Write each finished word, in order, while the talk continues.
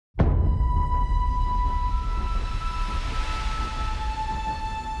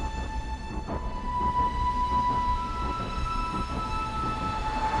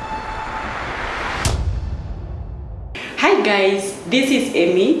Hi guys, this is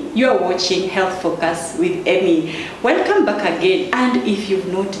Emmy. You are watching Health Focus with Emmy. Welcome back again, and if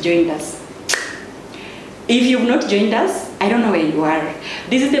you've not joined us, I don't know where you are.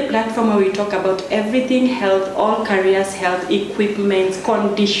 This is the platform where we talk about everything health, all careers, health, equipment,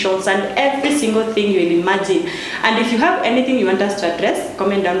 conditions, and every single thing you'll imagine. And if you have anything you want us to address,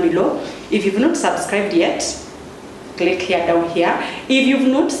 comment down below. If you've not subscribed yet, click here down here. If you've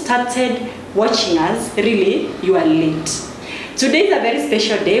not started watching us, really, you are late. Today is a very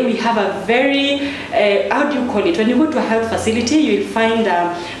special day. We have a very, how do you call it? When you go to a health facility, you will find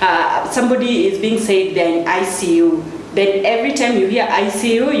somebody is being said they're in ICU. Then every time you hear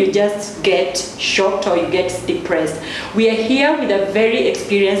ICU, you just get shocked or you get depressed. We are here with a very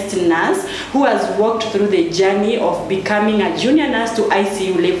experienced nurse who has walked through the journey of becoming a junior nurse to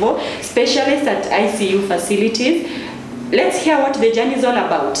ICU level, specialist at ICU facilities. Let's hear what the journey is all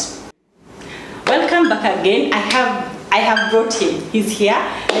about. Welcome back again. I have brought him. He's here.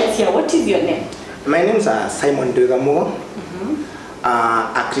 Let's hear. What is your name? My name is Simon Dugamo,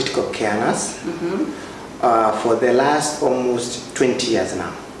 a critical care nurse for the last almost 20 years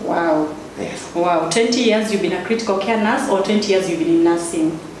now. Wow. Yes. Wow. 20 years you've been a critical care nurse, or 20 years you've been in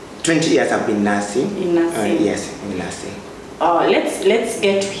nursing? 20 years I've been nursing. In nursing? Yes, in nursing. Let's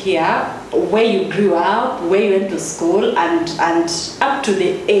get to here where you grew up, where you went to school, and up to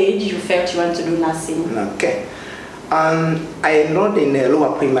the age you felt you want to do nursing. Okay. I enrolled in a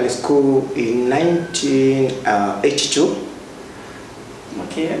lower primary school in 1982.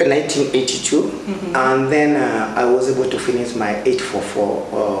 Okay. 1982, and then I was able to finish my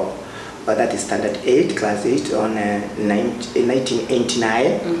 844, that is standard 8, class 8 on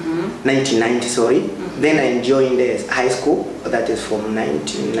 1990, sorry. Then I joined the high school, that is from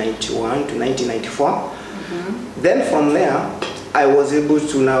 1991 to 1994. Then from there, I was able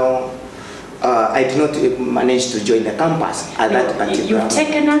to now, I did not manage to join the campus at that particular. You've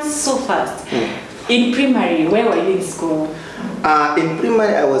taken us so fast. In primary, where were you in school? In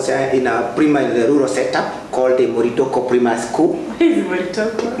primary, I was in a primary, the rural setup called the Moridoko Primary School. What is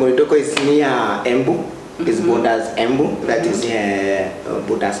Moridoko? Moridoko is near Embu. It's borders Embu. That is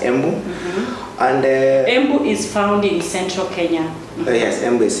borders Embu. And Embu is found in central Kenya. Yes,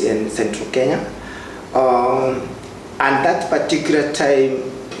 Embu is in central Kenya. And that particular time,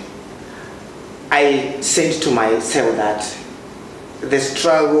 I said to myself that the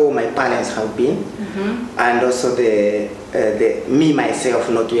struggle my parents have been, and also me myself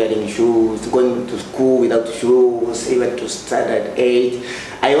not wearing shoes, going to school without shoes, even to standard 8.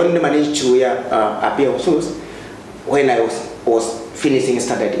 I only managed to wear a pair of shoes when I was finishing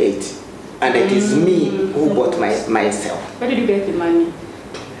standard 8, and it is me who bought myself. Where did you get the money?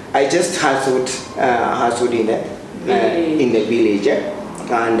 I just hustled in the village,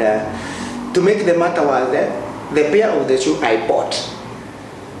 and to make the matter was that the pair of the shoe I bought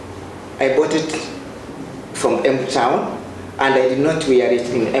it from Embu town, and I did not wear it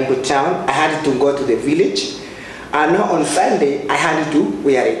in Embu town. I had to go to the village, and now on Sunday I had to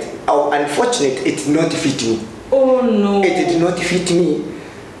wear it. Oh, unfortunately, it did not fit me. Oh no! It did not fit me.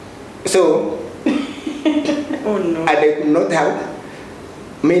 So, oh no! And I could not have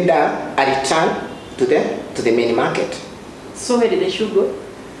made a return to the main market. So where did the shoe go?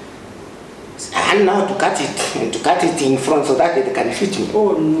 And now to cut it in front so that it can fit me.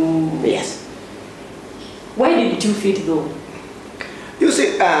 Oh no! Yes. Why did you fit though? You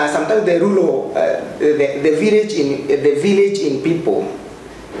see, sometimes the rural, the village in people,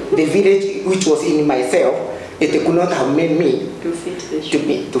 the village which was in myself, it could not have made me to fit the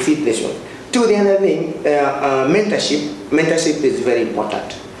shoe. To fit the shoe. To the other thing, mentorship is very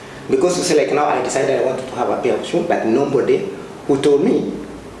important, because you see, like now I decided I wanted to have a pair of shoes, but nobody who told me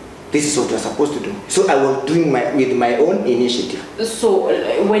this is what you're supposed to do. So I was doing with my own initiative. So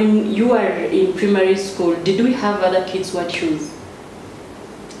when you were in primary school, did we have other kids who had shoes?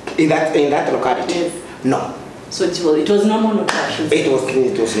 In that locality? Yes. No. So it was normal not to have shoes? It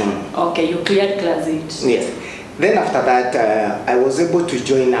was normal. Okay, you cleared class 8. Yes. Then after that, I was able to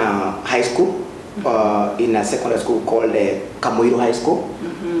join a high school, in a secondary school called Kamuiru High School.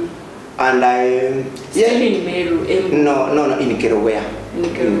 And I... Still in Meru? No, in Kerovea.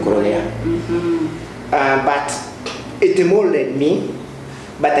 But it molded me,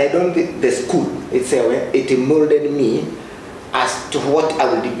 but I don't think the school itself, it molded me as to what I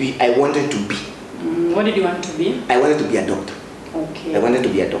wanted to be. What did you want to be? I wanted to be a doctor. Okay. I wanted to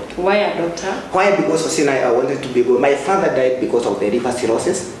be a doctor. Why a doctor? Why? Because I wanted to be able. My father died because of the liver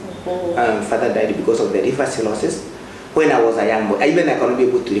cirrhosis. Father died because of the liver cirrhosis when I was a young boy. Even I cannot be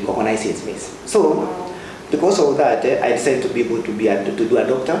able to recognize his face. So, because of that, I decided to be able to do a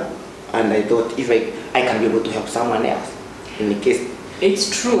doctor, and I thought if I can be able to help someone else. in case.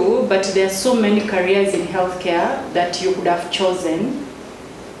 It's true, but there are so many careers in healthcare that you could have chosen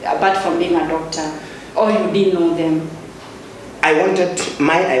apart from being a doctor, or you didn't know them. I wanted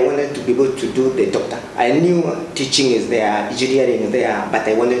to be able to do the doctor. I knew teaching is there, engineering is there, but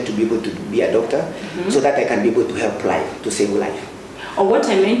I wanted to be able to be a doctor so that I can be able to help life, to save life. Or what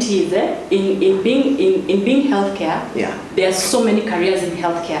I meant is in being healthcare, there are so many careers in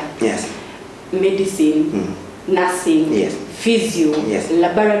healthcare. Yes. Medicine, nursing, yes. physio, yes.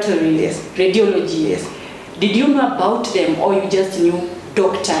 laboratory, yes. radiology. Yes. Did you know about them, or you just knew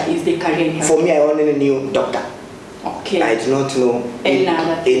doctor is the career in healthcare? For me, I only knew doctor. Okay. I do not know any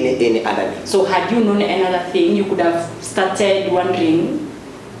other thing. So had you known another thing, you could have started wondering,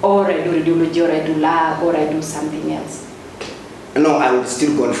 or I do radiology, or I do lab, or I do something else. No, I would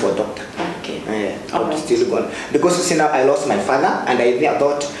still go for a doctor. Okay. I would still go because you see now I lost my father, and I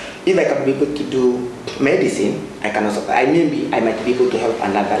thought if I can be able to do medicine, I can also. I might be able to help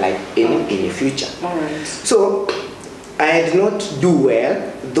another life in the future. All right. So I did not do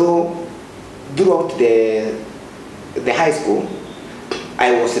well, though. Throughout the high school,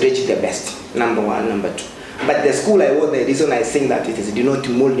 I was rated the best, number 1, number 2. But the school I was, the reason I think that it did not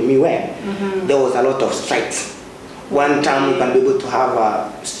mold me well, there was a lot of strikes. One time you can be able to have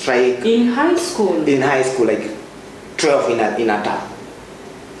a strike. In high school? In high school, like 12 in a term.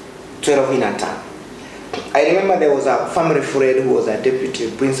 12 in a term. I remember there was a family friend who was a deputy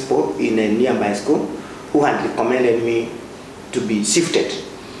principal in a nearby school who had recommended me to be shifted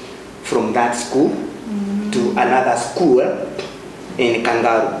from that school to another school in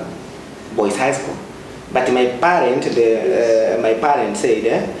Kangaroo Boys High School. But my parent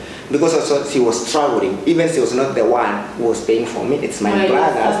said, because also she was struggling, even she was not the one who was paying for me, it's my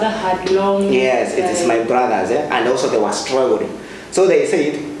brothers. Your father had long. Yes, it is my brothers, and also they were struggling. So they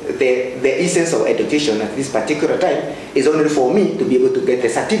said the essence of education at this particular time is only for me to be able to get the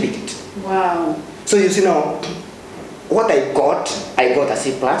certificate. Wow. So you see now, what I got a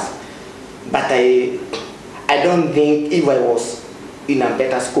C+, but I don't think if I was in a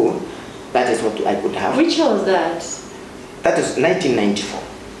better school, that is what I could have. Which year was that? That is 1994.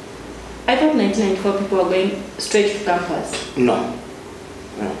 I thought 1994 people were going straight to campus. No.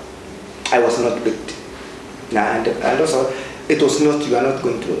 I was not picked. And also, it was not, you are not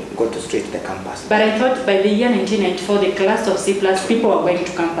going to go to straight to the campus. But I thought by the year 1994, the class of C+, people were going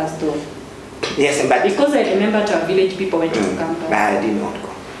to campus though. Yes, but... Because I remember to our village, people went to campus. I did not go.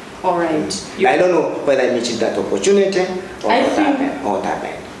 All right. I don't know whether I missed that opportunity or what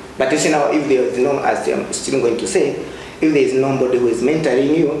happened. But you see now, if there is no, as I'm still going to say, if there is nobody who is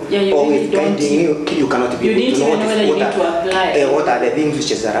mentoring you or who is guiding you, you cannot be able to know what are the things which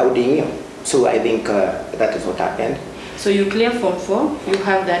is surrounding you. So I think that is what happened. So you clear Form 4, you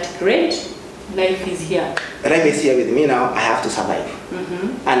have that grade, life is here. Life is here with me now, I have to survive.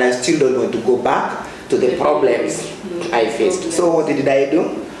 And I still don't want to go back to the problems I faced. So what did I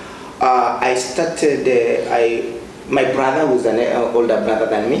do? I started, my brother, who's an older brother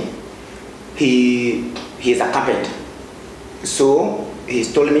than me, he is a carpenter. So he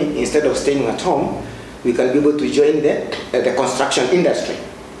told me, instead of staying at home, we can be able to join the construction industry.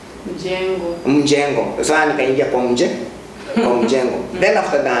 Mjengo. So nikaingia kwa mjengo. Then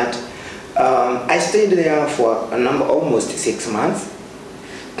after that, I stayed there for a number, almost 6 months.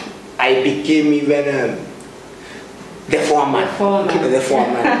 I became even the foreman.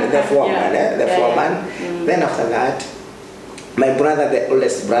 Then after that, my brother, the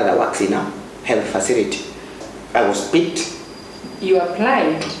oldest brother, works in a health facility. I was picked. You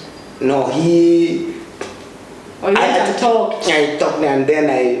applied? No, he... Or you went and talked? I talked and then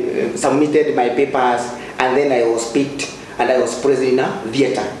I submitted my papers and then I was picked and I was present in a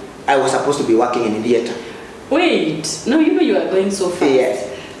theater. I was supposed to be working in a theater. Wait, no, you know you are going so fast. Yes.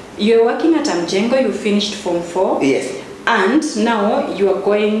 You are working at Mjengo, you finished Form 4. Yes. And now you are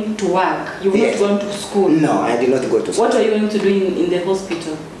going to work. You were not going to school. No, I did not go to school. What are you going to do in the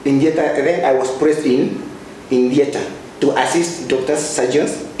hospital? In theater, then I was placed in theater to assist doctors,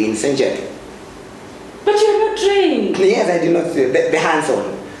 surgeons in surgery. But you are not trained. Yes, I did not. The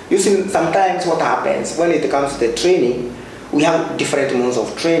hands-on. You see, sometimes what happens when it comes to the training, we have different modes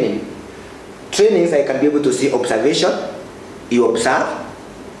of training. Trainings, I can be able to see observation. You observe.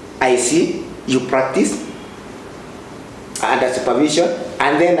 I see. You practice. Under supervision,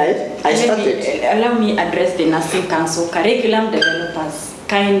 and then I started. Allow me address the nursing council, curriculum developers,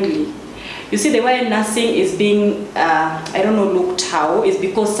 kindly. You see, the way nursing is being, I don't know, looked how, is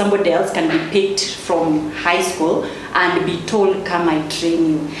because somebody else can be picked from high school and be told, come, I train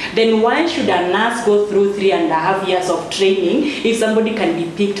you. Then why should a nurse go through 3.5 years of training if somebody can be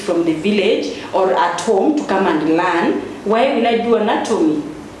picked from the village or at home to come and learn Why will I do anatomy?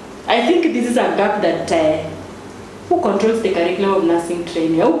 I think this is a gap that who controls the curriculum of nursing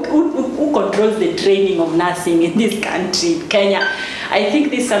training? Who controls the training of nursing in this country, Kenya? I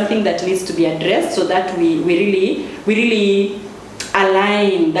think this is something that needs to be addressed so that we really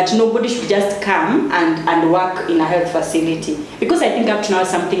align that nobody should just come and work in a health facility. Because I think up to now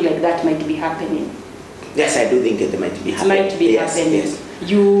something like that might be happening. Yes, I do think it might be happening. It might be happening. Yes.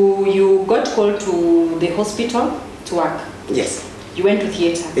 You got called to the hospital to work? Yes. You went to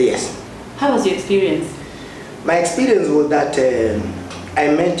theatre? Yes. How was your experience? My experience was that I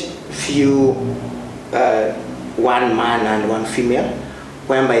met few, one man and one female,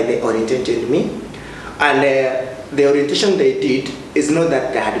 whereby they orientated me. And the orientation they did is not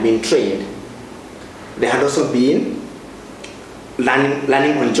that they had been trained. They had also been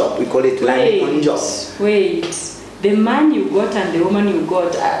learning on job. We call it learning on job. Wait, the man you got and the woman you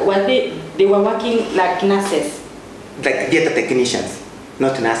got, they were working like nurses? Like theatre technicians,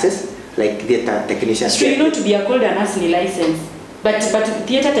 not nurses, like theatre technicians. So you know to be called a nurse in license, but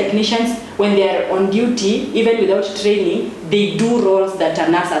theatre technicians, when they are on duty, even without training, they do roles that a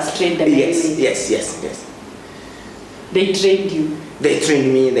nurse has trained them. Yes. They trained you? They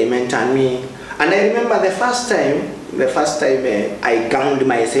trained me, they mentored me. And I remember the first time I gowned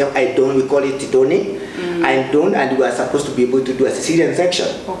myself, we call it donning. I donned, and we were supposed to be able to do a cesarean section.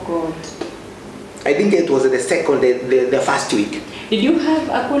 Oh God. I think it was the first week. Did you have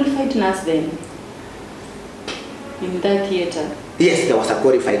a qualified nurse then? In that theatre? Yes, there was a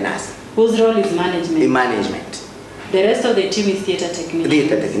qualified nurse. Whose role is management? In management. The rest of the team is theatre technicians?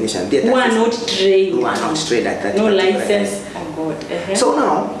 Theatre technicians. Who are not trained? Who are not trained at that. No license? Oh God. So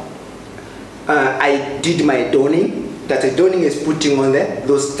now, I did my donning. That the donning is putting on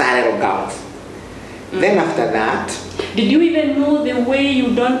those sterile gowns. Then after that... Did you even know the way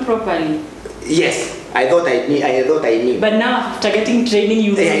you done properly? Yes, I thought I knew. But now after getting training,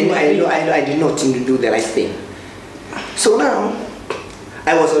 you know. I did not do the right thing. So now,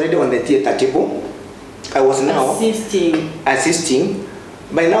 I was already on the theatre table. I was now assisting.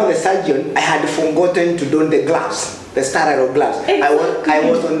 By now the surgeon, I had forgotten to don the gloves, the sterile gloves. Exactly.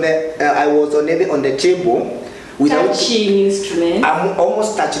 I was already on the table. Without touching instrument. I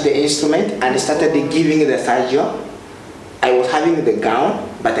almost touched the instrument and started giving the surgeon. I was having the gown,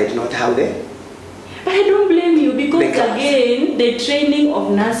 but I did not have the... But I don't blame you, because again, the training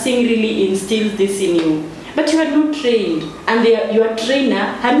of nursing really instills this in you. But you are not trained, and your trainer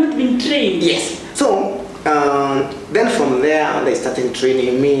had not been trained. Yes. So, then from there, they started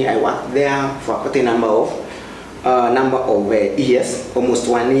training me. I worked there for quite a number of years, almost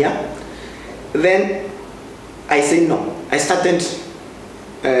 1 year. Then I said no. I started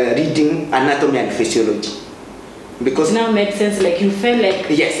reading anatomy and physiology. Because now made sense, like you felt like...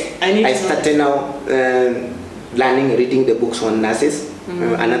 Yes, I started now reading the books on nurses,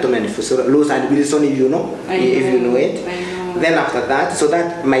 anatomy and physiology, Lewis and Wilson, if you know it. I know. Then after that, so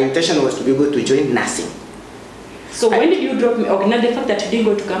that my intention was to be able to join nursing. So when did you drop me? Okay, now the fact that you didn't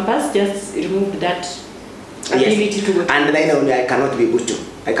go to campus just removed that ability to go to... And then only I cannot be able to.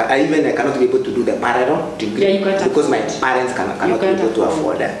 I cannot be able to do the parallel degree because my parents cannot be able to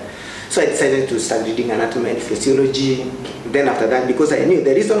afford that. So I decided to start reading anatomy and physiology. Then after that, because I knew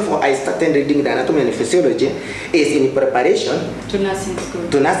the reason for I started reading the anatomy and physiology is in preparation to nursing school.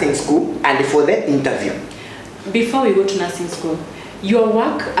 To nursing school and for the interview. Before we go to nursing school, your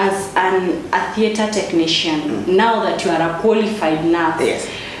work as a theatre technician, now that you are a qualified nurse, yes.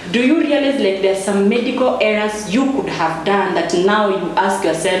 Do you realize like there's some medical errors you could have done that now you ask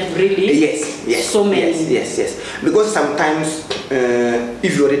yourself really? Yes. So many. Yes. Because sometimes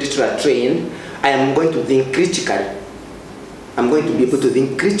if you're ready to train, I am going to think critically. I'm going to be able to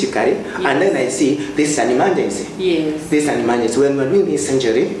think critically, yes. And then I see this is an emergency. Yes. This is an emergency. When we're doing this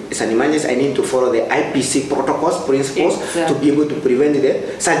surgery, it's an emergency. I need to follow the IPC protocols, principles, exactly. To be able to prevent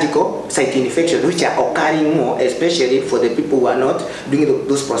the surgical site infections, which are occurring more, especially for the people who are not doing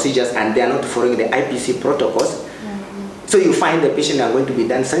those procedures and they are not following the IPC protocols. So you find the patient are going to be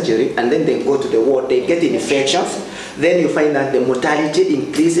done surgery, and then they go to the ward, they get infections. Then you find that the mortality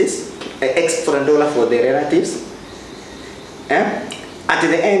increases, extra dollar for the relatives. At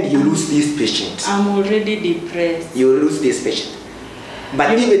the end, you lose this patient. I'm already depressed. You lose this patient.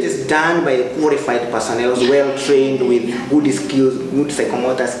 But if it is done by qualified personnel, well trained with good skills, good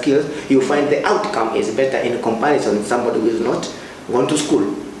psychomotor skills, you find the outcome is better in comparison with somebody who is not gone to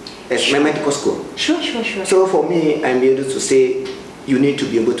school, as my medical school. Sure. So for me, I'm able to say you need to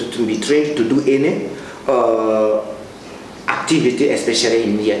be able to be trained to do any activity, especially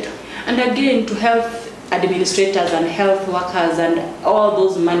in theatre. And again, to health administrators and health workers and all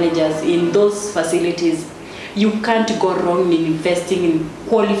those managers in those facilities, you can't go wrong in investing in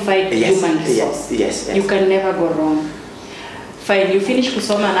qualified human resource. Yes. You can never go wrong. Fine, you finished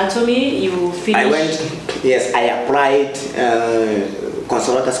kusoma anatomy, you finished... I applied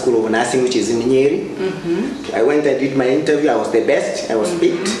Consolata School of Nursing, which is in Nyeri. I went and did my interview. I was the best. I was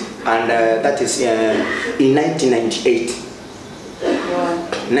picked, and that is in 1998. Wow.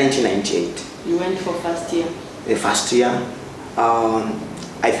 1998. You went for first year. The first year,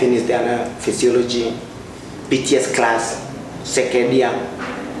 I finished the physiology, PTS class, second year,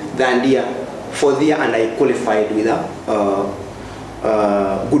 third year, fourth year, and I qualified with a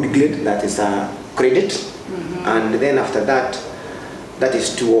good grade, that is a credit, and then after that, that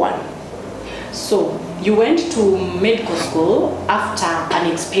is 2-1. So you went to medical school after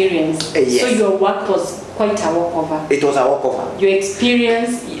an experience. Yes. So your work was quite a walkover. It was a walkover. Your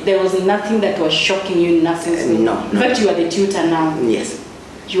experience, there was nothing that was shocking you in nursing school. No. But you are the tutor now. Yes.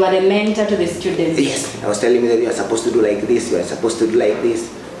 You are the mentor to the students. Yes. I was telling me that you are supposed to do like this. You are supposed to do like this.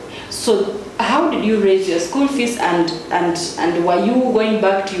 So how did you raise your school fees, and were you going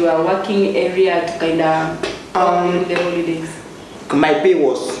back to your working area to kind of during the holidays? My pay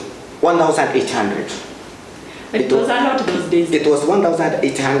was 1,800. It was a lot those days. It was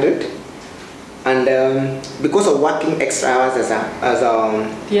 1,800, and because of working extra hours as a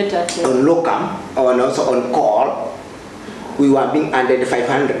theater on locum and also on call, we were being under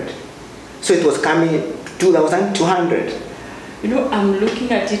 500. So it was coming 2,200. You know, I'm looking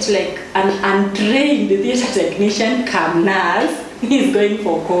at it like an untrained theater technician come nurse is going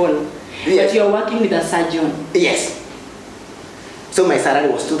for call. Yes. But you're working with a surgeon. Yes. So my salary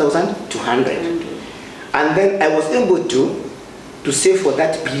was 2,200. And then I was able to save for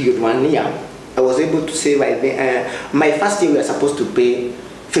that period, 1 year. I was able to save, my first year we were supposed to pay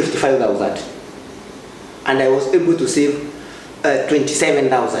 55,000. And I was able to save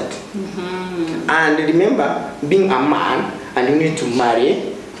 27,000. And remember, being a man, and you need to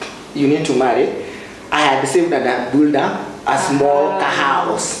marry, I had saved and built a small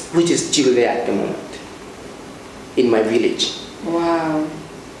house, which is still there at the moment, in my village. Wow.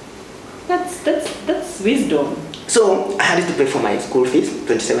 That's wisdom. So I had to pay for my school fees,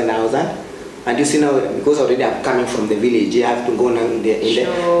 27,000. And you see now, because already I'm coming from the village, I have to go now in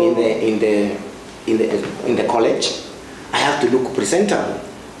the college. I have to look presentable.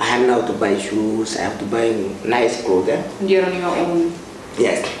 I have now to buy shoes. I have to buy nice clothes. You're on your own.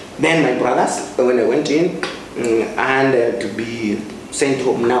 Yes. Then my brothers, when I went in, I had to be sent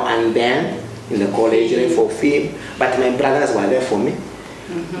home now and then in the college for fee. But my brothers were there for me.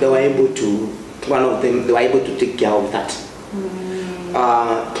 They were able to, one of them, they were able to take care of that.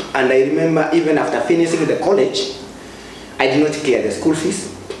 And I remember even after finishing the college, I did not clear the school fees.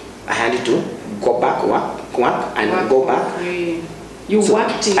 I had to go back, work and go back. You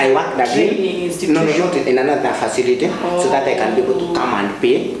worked in I worked training institution? No, not in another facility, so that I can be able to come and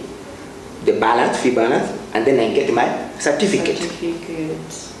pay the balance, fee balance, and then I get my certificate.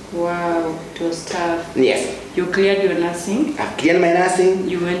 Wow, it was tough. Yes. You cleared your nursing? I cleared my nursing.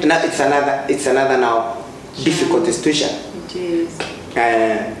 You went. Now it's another now difficult situation. It is.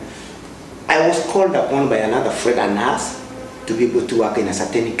 I was called upon by another friend, a nurse, to be able to work in a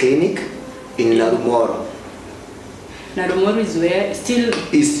certain clinic in Narumoro. Narumoro is where? Still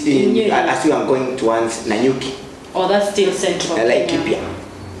is in as you are going towards Nanyuki. Oh, that's still central. Like Kipia.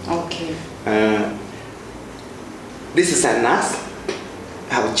 Okay. This is a nurse.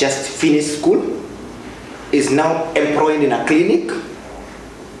 Have just finished school. Is now employed in a clinic.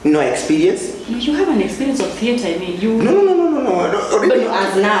 No experience. No, you have an experience of theater. I mean, you. No. But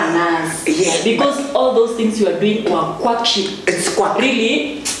as now nurse. Yes. Because all those things you are doing were quacky. It's quack.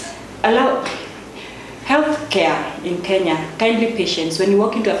 Really, allow. Healthcare in Kenya, kindly patients, when you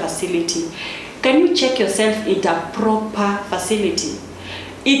walk into a facility, can you check yourself into a proper facility?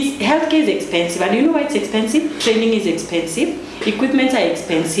 Healthcare is expensive, and you know why it's expensive? Training is expensive, equipment are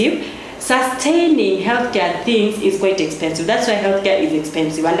expensive, sustaining healthcare things is quite expensive. That's why healthcare is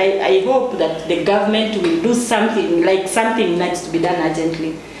expensive, and I hope that the government will do something, like something needs to be done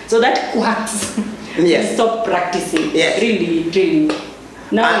urgently, so that quacks will stop practicing. Yes. Really.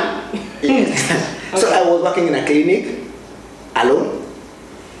 Now. So I was working in a clinic alone,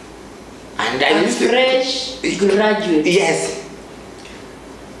 and I used fresh graduate. Yes.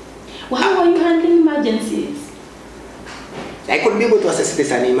 Well, how are you handling emergencies? I could be able to assess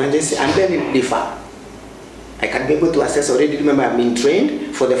this an emergency and then it differ. I can be able to assess already. Remember, I've been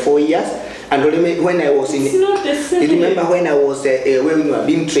trained for the 4 years, and when I was in. It's not the same. Remember when I was when you are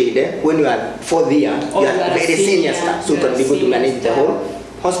being trained, when you are 4th year, you are very senior staff, so you can be able to manage the whole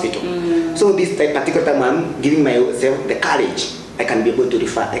hospital. So this particular time I'm giving myself the courage. I can be able to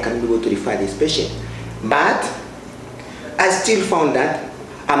refer this patient. But I still found that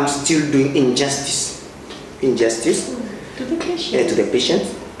I'm still doing injustice To the patient. to the patient.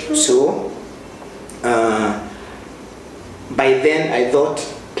 True. So by then I thought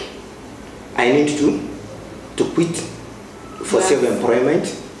I need to quit for Yes.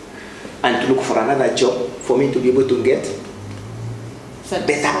 self-employment and to look for another job for me to be able to get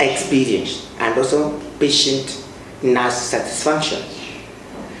better experience and also patient nurse satisfaction.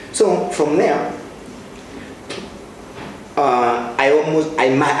 So from there, I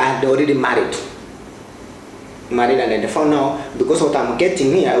had already married, and I found now, because what I'm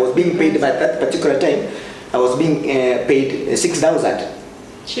getting here, I was being paid by that particular time. I was being paid 6,000.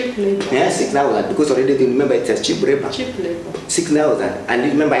 Cheap labor. Yeah, 6,000, because already remember it's a cheap labor. Cheap labor. 6,000, and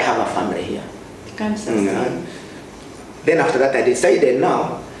remember I have a family here. You can't sustain. Then after that, I decided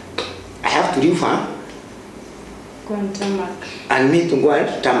now I have to leave her Go and tarmac. and me to go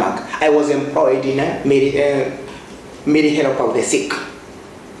and tarmac. I was employed in a Mary Help of the Sick,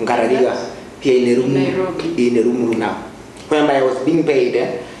 Garariga, here in a room now. When I was being paid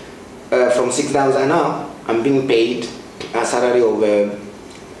from 6,000 now, I'm being paid a salary of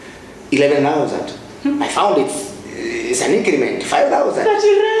 11,000. I found it's an increment, 5,000. But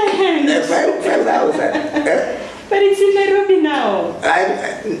you rent. 5,000. But it's in Nairobi now.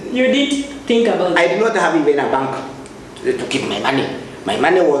 You did think about I it. did not have even a bank to keep my money. My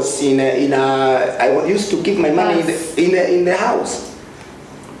money was I used to keep my money in the house.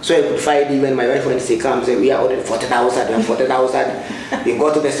 So I could find even my wife when she comes, say, we are ordered 40,000, we have 40,000. We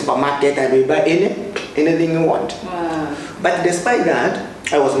go to the supermarket and we buy anything you want. Wow. But despite that,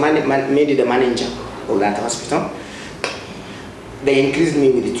 I was made the manager of that hospital. They increased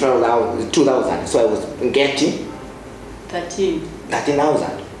me with 2,000, so I was getting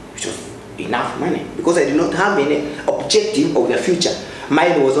 13,000, which was enough money because I did not have any objective of the future.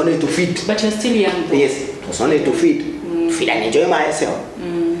 Mine was only to feed. But you're still young though. Yes, it was only to feed and enjoy myself.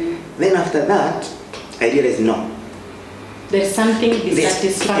 Then after that, I realized no. There's something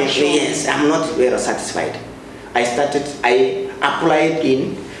dissatisfaction. Yes, I'm not very satisfied. I applied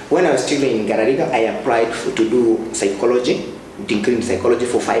when I was still in Garariga, I applied to do psychology, degree in psychology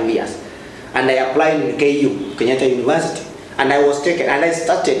for 5 years. And I applied in KU, Kenyatta University. And I was taken, and I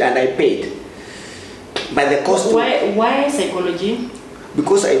started, and I paid. But the cost. Why psychology?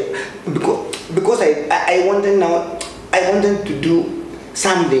 Because I wanted to do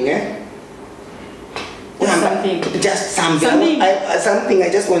something, Just something. Something I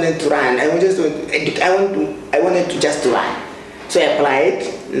just wanted to run. I wanted to just run. So I applied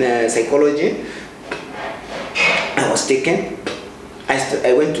psychology. I was taken.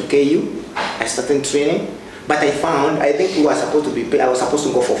 I went to KU. I started training, but I think I was supposed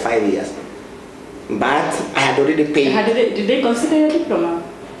to go for 5 years, but I had already paid. Did they consider your diploma?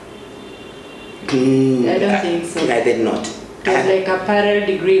 I don't think so. I did not. It was like a parallel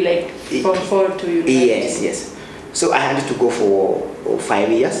degree, like from 4 to university. Yes. So I had to go for 5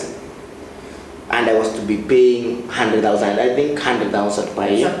 years, and I was to be paying 100,000. I think 100,000 per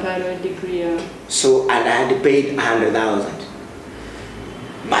year. It's a parallel degree. Yeah. So and I had paid 100,000.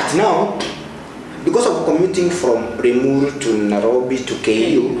 But now, because of commuting from Rimuru to Nairobi to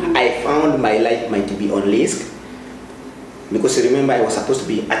KU, I found my life might be on risk. Because remember, I was supposed to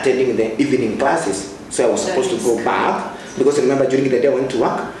be attending the evening classes. So I was supposed to go back. Because remember, during the day I went to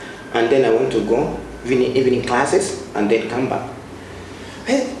work, and then I went to go evening classes, and then come back.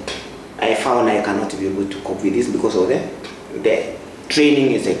 I found I cannot be able to cope with this because of the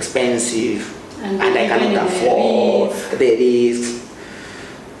training is expensive, and I cannot afford the risks.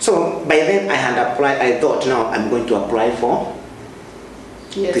 So by then I had applied. I thought now I'm going to apply for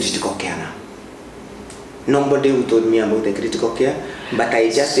critical care now. Nobody who told me about the critical care, but I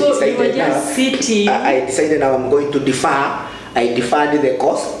just decided. You were just sitting. I decided now I'm going to defer. I deferred the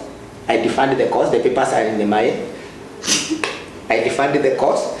course. The papers are in the mail. I deferred the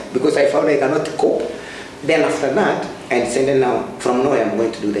course because I found I cannot cope. Then after that, I decided now from now I'm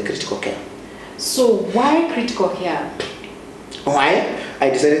going to do the critical care. So why critical care? Why? I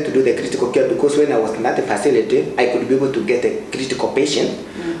decided to do the critical care because when I was in that facility, I could be able to get a critical patient,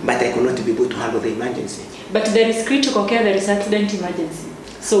 but I could not be able to handle the emergency. But there is critical care, there is accident emergency.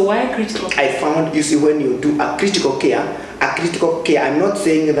 So why critical care? I found, you see, when you do a critical care, I'm not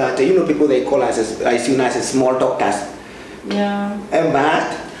saying that, people they call us as ICU nurses, small doctors. Yeah.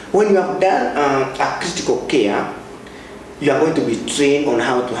 But when you have done a critical care, you are going to be trained on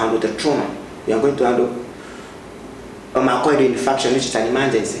how to handle the trauma. You are going to handle myocardial infarction, which is an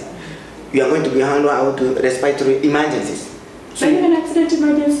emergency. You are going to be handling how to respiratory emergencies. So even accident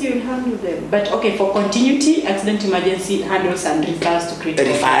emergency, you handle them. But okay, for continuity, accident emergency handles and refers to critical.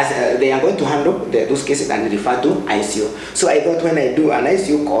 They are going to handle those cases and refer to ICU. So I thought when I do an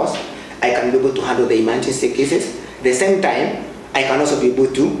ICU course, I can be able to handle the emergency cases. The same time, I can also be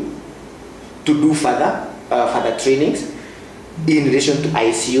able to do further trainings in relation to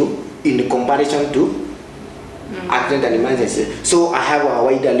ICU in comparison to accident and emergency. So I have a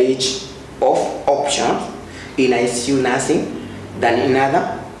wider range of options in ICU nursing than in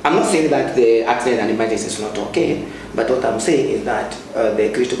other. I'm not saying that the accident and emergency is not okay, but what I'm saying is that the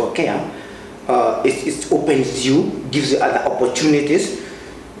critical care it opens you, gives you other opportunities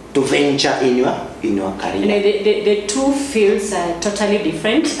to venture in your career. You know, the two fields are totally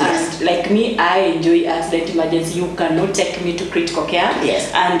different. Yes. And like me, I enjoy accident emergency. You cannot take me to critical care.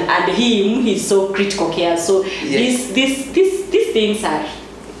 Yes. And he's so critical care. So yes. these things are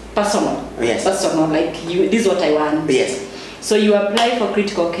personal. Yes. Personal. Like this is what I want. Yes. So you apply for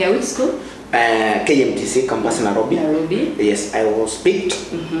critical care which school? KMTC campus Nairobi. Nairobi. Yes, I was picked.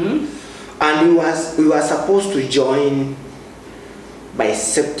 And we were supposed to join by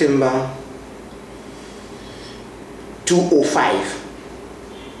September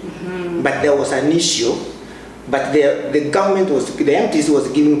 2005. But there was an issue. But the government the MTC was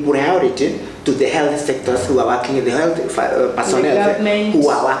giving priority to the health sectors who are working in the health personnel who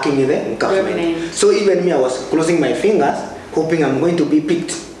are working in the government. So even me, I was closing my fingers, hoping I'm going to be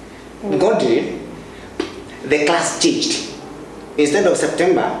picked. God did. The class changed. Instead of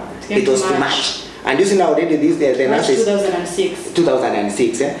September, it was to March. And you see now already the nurses. 2006.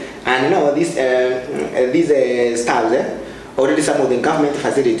 2006. And now these staffs, already some of the government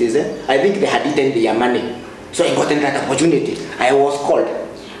facilities, I think they had eaten their money. So I got that opportunity. I was called.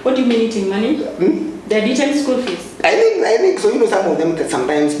 What do you mean eating money? They had eaten school fees. I think so. You know, some of them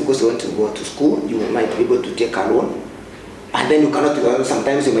sometimes because you want to go to school, you might be able to take a loan, and then you cannot.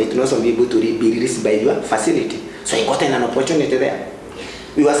 Sometimes you might not be able to be released by your facility. So I got an opportunity there.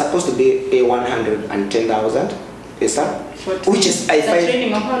 We were supposed to be 110,000, which is I find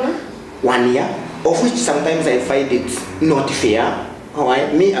training of how long? 1 year, of which sometimes I find it not fair.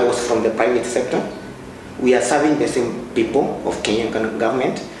 I was from the private sector. We are serving the same people of Kenyan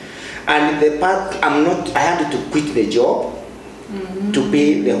government, and the part I had to quit the job to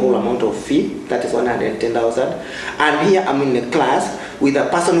pay the whole amount of fee, that is 110,000. And here I'm in a class with a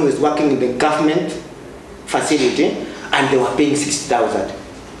person who is working in the government facility, and they were paying 60,000.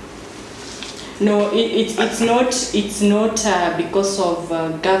 No, it's not because of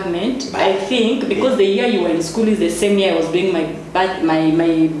government. I think because the year you were in school is the same year I was doing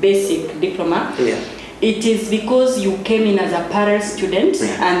my basic diploma. Yeah. It is because you came in as a parallel student,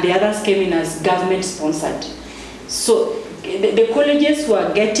 and the others came in as government sponsored. So the colleges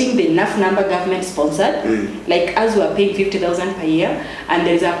were getting the enough number government sponsored, like us were paying 50,000 per year, and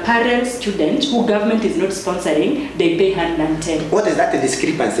there's a parallel student who government is not sponsoring, they pay 110. What is that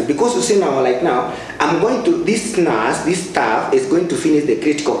discrepancy? Because you see now, like now, I'm going to, this staff is going to finish the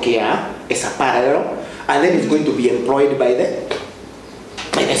critical care as a parallel, and then it's going to be employed by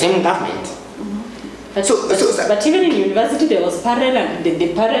the same government. But even in university there was parallel, and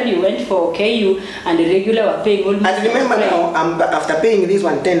the parallel you went for KU and the regular were paying almost. And remember now, after paying this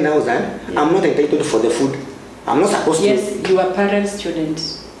 110,000, I'm not entitled for the food. I'm not supposed to. Yes, you are parallel student.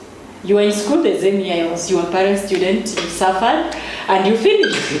 You were in school the same year I was. You were parallel student. You suffered and you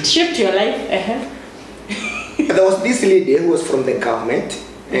finished. It shaped your life. There was this lady who was from the government.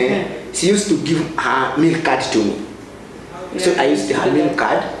 She used to give her milk card to me. So I used her milk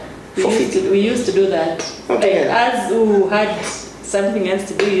card. We used to do that. Okay. Like us who had something else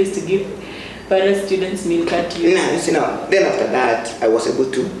to do, we used to give parallel students milk card to you. No, you see now, then after that, I was able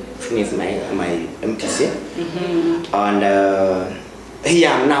to finish my MTC. And here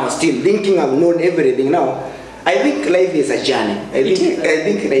I'm now still thinking I've known everything now. I think life is a journey. I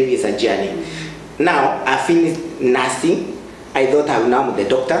think life is a journey. Now I finished nursing. I thought I'm now the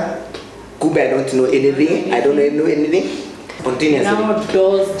doctor. Kuba, I don't know anything. I don't know anything. Continuously. Now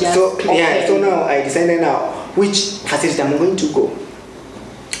doors just so now I decided now which facility I'm going to go.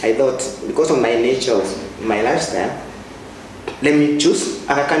 I thought because of my nature of my lifestyle, let me choose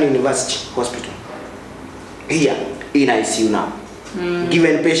Aga Khan University Hospital. Here in ICU now.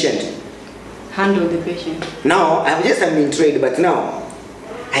 Given patient. Handle the patient. Now I'm been trained, but now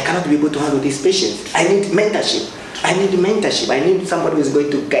I cannot be able to handle these patients. I need mentorship. I need somebody who is going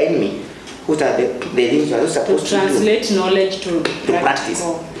to guide me. What are the things I'm supposed to translate knowledge to practice.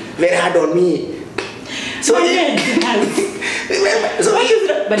 Very hard on me. So but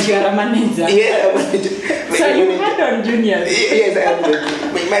you are a manager. Yeah, I'm a manager. So you hard on juniors. Yes, I am.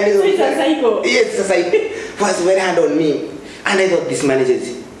 My manager. So it's a cycle. Yes, it's a cycle. It was very hard on me. And And I thought this manager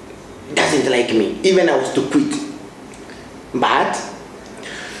doesn't like me. Even I was to quit. But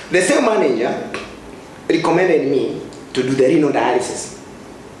the same manager recommended me to do the renal dialysis.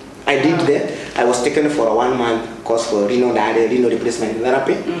 I did that. I was taken for a 1 month course for renal replacement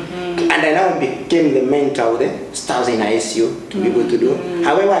therapy. And I now became the mentor of the staff in ICU to be able to do.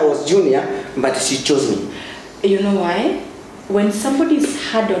 However, I was junior, but she chose me. You know why? When somebody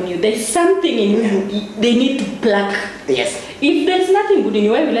is hard on you, there's something in you they need to pluck. Yes. If there's nothing good in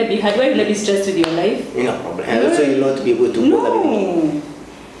you, why will I be hard? Why will I be stressed with your life? No problem. And also you'll not be able to bother with me.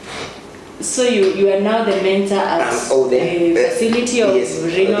 So you are now the mentor at the facility of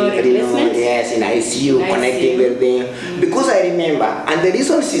renal replacement? Yes, in ICU, connecting with them. Because I remember, and the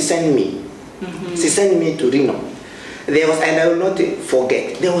reason she sent me to renal, there was, and I will not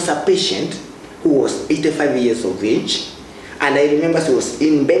forget, there was a patient who was 85 years of age, and I remember she was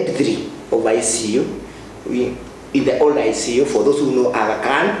in bed 3 of ICU, in the old ICU, for those who know Aga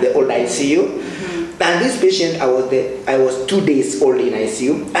Khan, the old ICU. And this patient, I was 2 days old in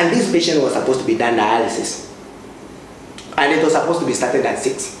ICU, and this patient was supposed to be done dialysis. And it was supposed to be started at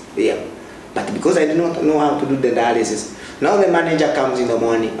 6 a.m. But because I did not know how to do the dialysis, now the manager comes in the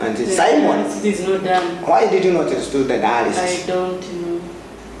morning and says, Simon, this is not done. Why did you not do the dialysis? I don't know.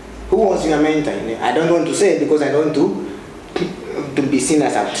 Who was your mentor? I don't want to say it because I don't want to be seen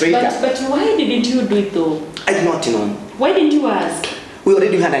as a traitor. But why didn't you do it though? I did not know. Why didn't you ask? We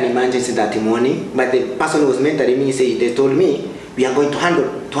already had an emergency that morning, but the person who was mentoring me said, they told me we are going to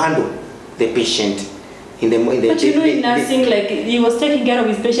handle the patient in the But you know, in nursing, like he was taking care of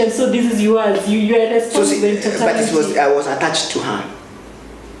his patient, so this is yours. You are responsible. But I was attached to her.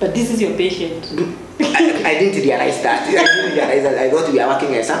 But this is your patient. I didn't realize that. I didn't realize that. I thought we are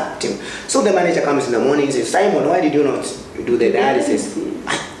working as a team. So the manager comes in the morning and says, Simon, why did you not do the dialysis?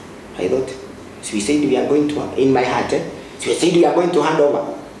 I thought, so we said we are going to, in my heart, so we said we are going to hand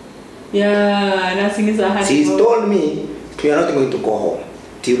over. Yeah, nursing is a hand over. She told me, we are not going to go home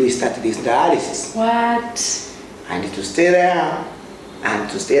till we start this dialysis. What? And to stay there, and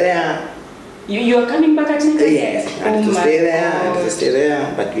to stay there. You are coming back at night? Yes, and to stay there, and to stay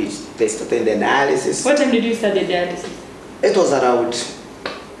there. But they started the dialysis. What time did you start the dialysis? It was around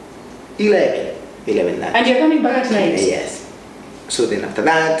 11 nights. And you're coming back at night? Yes. So then after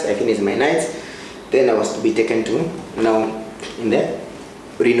that, I finished my nights. Then I was to be taken to, now in the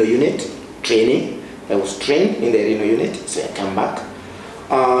renal unit, training. I was trained in the renal unit, so I came back.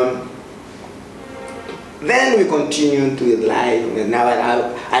 Then we continued with life. And now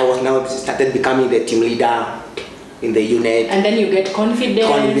I was now started becoming the team leader in the unit. And then you get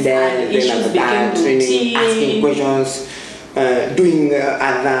confidence and issues became routine. Asking questions, doing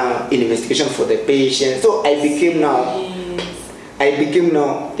other investigations for the patient. So I became now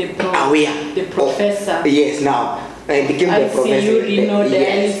aware. The professor. Yes, now I became the professor. ICU, renal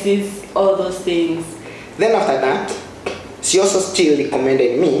dialysis, all those things. Then after that, she also still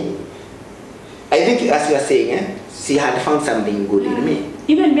recommended me. I think, as you are saying, she had found something good in me.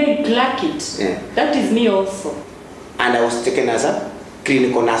 Even me, I like it. Yeah. That is me also. And I was taken as a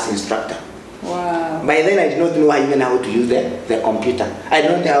clinical nurse instructor. Wow. By then, I did not know even how to use the computer. I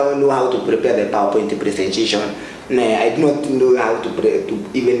did not know how to prepare the PowerPoint presentation. I did not know how to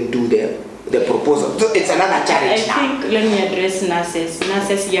even do the proposal. So it's another challenge. I think, let me address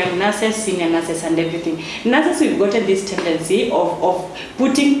nurses, young nurses, senior nurses, and everything. Nurses, we've gotten this tendency of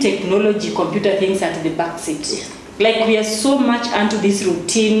putting technology, computer things at the back seat. Yes. Like we are so much into this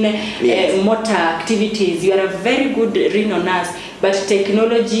routine, yes. Motor activities. You are a very good renal nurse, but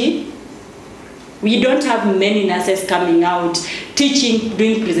technology, we don't have many nurses coming out teaching,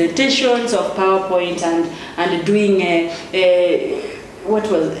 doing presentations of PowerPoint and doing what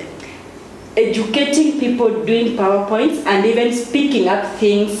was it? Educating people doing PowerPoints and even speaking up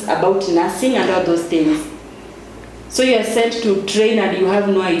things about nursing and all those things. So you are sent to train and you have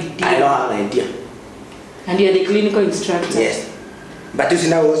no idea. I don't have an idea. And you are the clinical instructor. Yes. But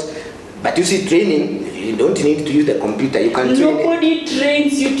you see training, you don't need to use the computer. You can train. Nobody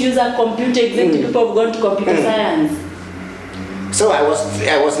trains you to use a computer except people have gone to computer science. So I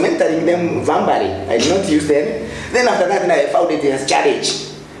was mentoring them verbally. I did not use them. Then after that, I found it as challenge.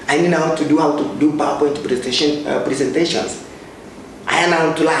 I knew how to do PowerPoint presentations. I know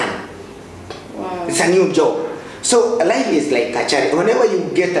how to learn. Wow. It's a new job. So life is like a challenge. Whenever you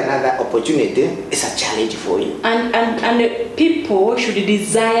get another opportunity, it's a challenge for you. And people should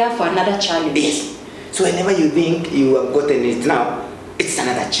desire for another challenge. Yes. So whenever you think you have gotten it now, it's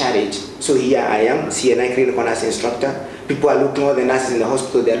another challenge. So here I am, CNI clinical nurse instructor. People are looking, all the nurses in the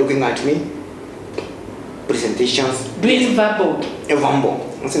hospital, they are looking at me. Presentations. Doing verbal. Verbal.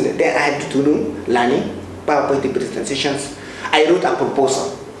 Then I had to do learning, PowerPoint presentations. I wrote a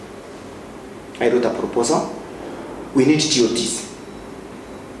proposal. We need TOTs.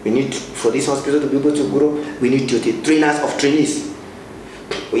 We need, for this hospital to be able to grow, we need TOT, trainers of trainees.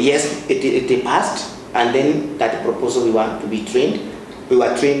 Yes, it passed, and then that proposal we want to be trained. We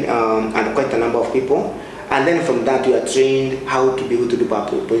were trained and quite a number of people. And then from that we are trained how to be able to do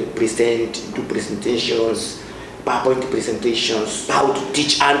presentations, PowerPoint presentations, how to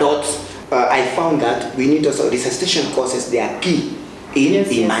teach adults. I found that we need also resuscitation courses. They are key in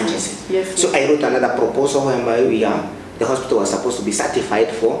emergencies. So I wrote another proposal whereby the hospital was supposed to be certified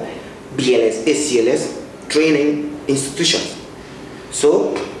for BLS, ACLS training institutions.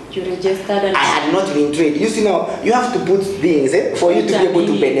 So you registered and I had not been trained. You see now, you have to put things for you to be able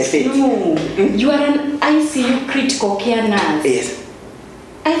to benefit. No, you are an ICU critical care nurse. Yes.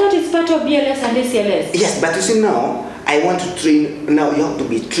 I thought it's part of BLS and ACLS. Yes, but you see now, I want to train. Now you have to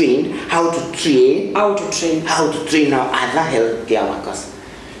be trained how to train now other healthcare workers.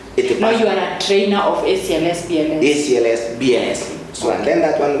 Now you are a trainer of ACLS, BLS. ACLS, BLS. So and then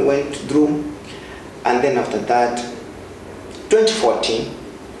that one went through, and then after that, 2014.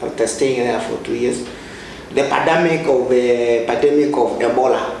 After staying there for 2 years, the pandemic of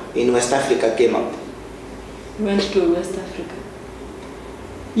Ebola in West Africa came up. You went to West Africa.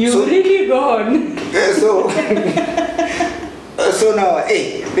 You've really gone. So now,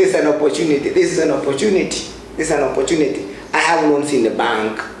 hey, this is an opportunity. I have loans in the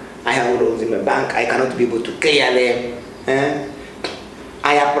bank. I cannot be able to clear them.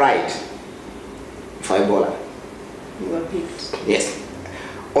 I applied for Ebola. You were picked. Yes.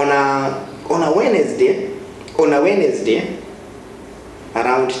 On a Wednesday,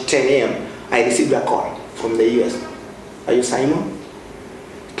 around 10 a.m., I received a call from the US. Are you Simon?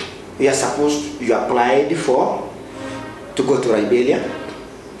 You applied to go to Liberia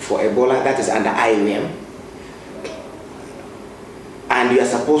for Ebola, that is under IOM. And you are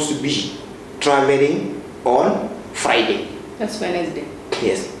supposed to be traveling on Friday. That's Wednesday.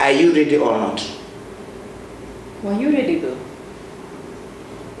 Yes. Are you ready or not? Were you ready though?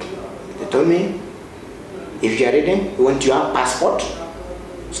 They told me, if you are ready, we want your passport,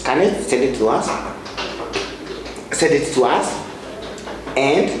 scan it, send it to us,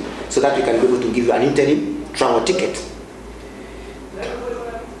 and so that we can be able to give you an interim travel ticket.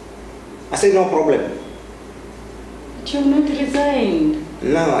 I said, no problem. But you're not resigned.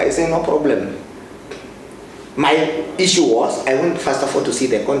 No, I said, no problem. My issue was, I went first of all to see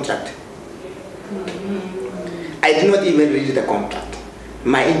the contract. I did not even read the contract.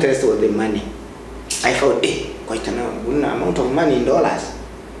 My interest was the money. I thought, quite an amount of money in dollars.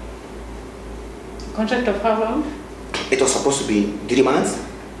 Contract of how long? It was supposed to be 3 months,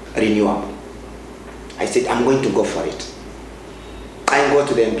 renewable. I said, I'm going to go for it. I go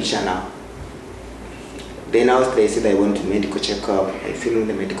to the MPSHA now. Then they said I went to medical checkup. I filled in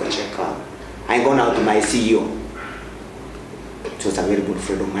the medical checkup. I go now to my CEO. It was a very good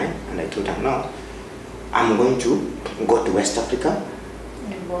friend of mine, and I told her, no, I'm going to go to West Africa.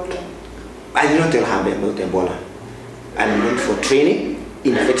 Ebola. I did not tell her about Ebola. I'm going for training,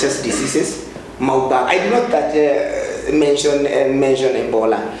 infectious diseases, Marburg. I did not mention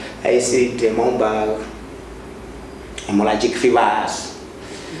Ebola. I said Marburg, hemorrhagic fevers,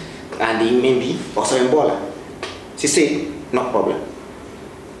 and maybe also Ebola. She said, no problem.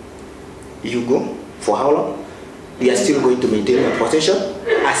 You go for how long? We are still going to maintain your position.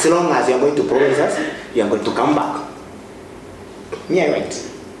 As long as you are going to promise us, you are going to come back. Yeah, I went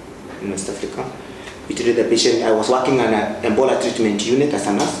in West Africa. We treated the patient. I was working on an Ebola treatment unit as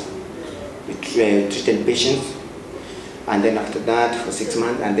a nurse. We treated patients. And then after that, for 6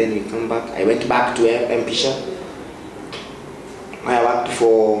 months, and then we come back. I went back to MPSHA. I worked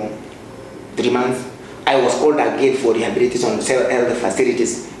for 3 months. I was called again for rehabilitation on health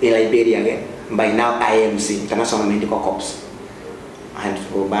facilities in Liberia again. By now, IMC, International Medical Corps. I had to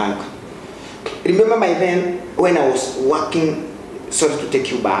go back. Remember by then, when I was working, sorry to take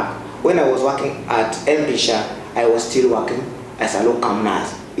you back, when I was working at MPSHA, I was still working as a local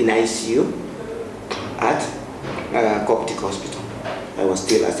nurse in ICU at Coptic Hospital. I was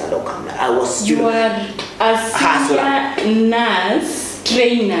still as a local nurse. I was still you were a senior nurse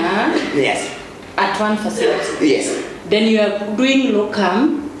trainer. Yes. At one facility. Yes. Then you are doing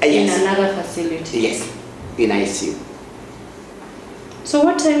locum Yes. in another facility. Yes, in ICU. So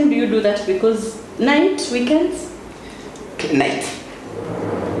what time do you do that? Because night, weekends? Night.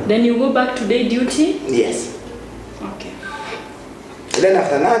 Then you go back to day duty? Yes. Okay. Then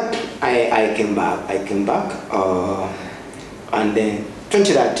after that, I came back. And then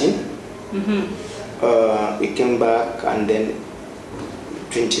 2013, we came back, and then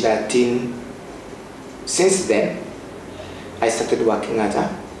 2013. Since then, I started working at a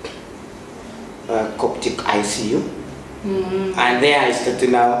Coptic ICU. And there I started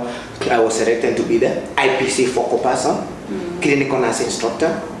now, I was selected to be the IPC focal person, clinical nurse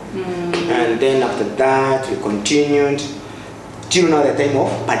instructor. And then after that, we continued till now the time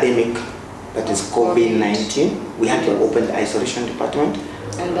of pandemic, that is COVID-19. We had to open the isolation department.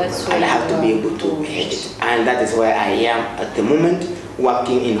 And that's why I have to be able to head it. And that is where I am at the moment,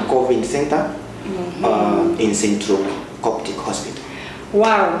 working in COVID Center in Central Coptic Hospital.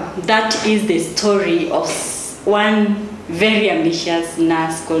 Wow, that is the story of one very ambitious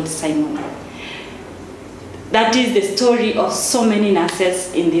nurse called Simon. That is the story of so many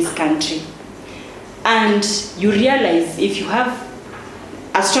nurses in this country. And you realize if you have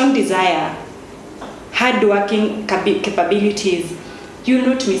a strong desire, hard-working capabilities, you will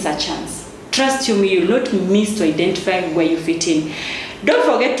not miss a chance. Trust you me, you will not miss to identify where you fit in. Don't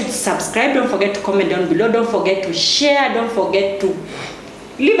forget to subscribe, don't forget to comment down below, don't forget to share, don't forget to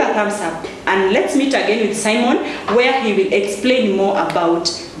leave a thumbs up. And let's meet again with Simon, where he will explain more about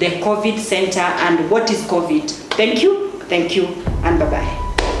the COVID Center and what is COVID. Thank you, and bye-bye.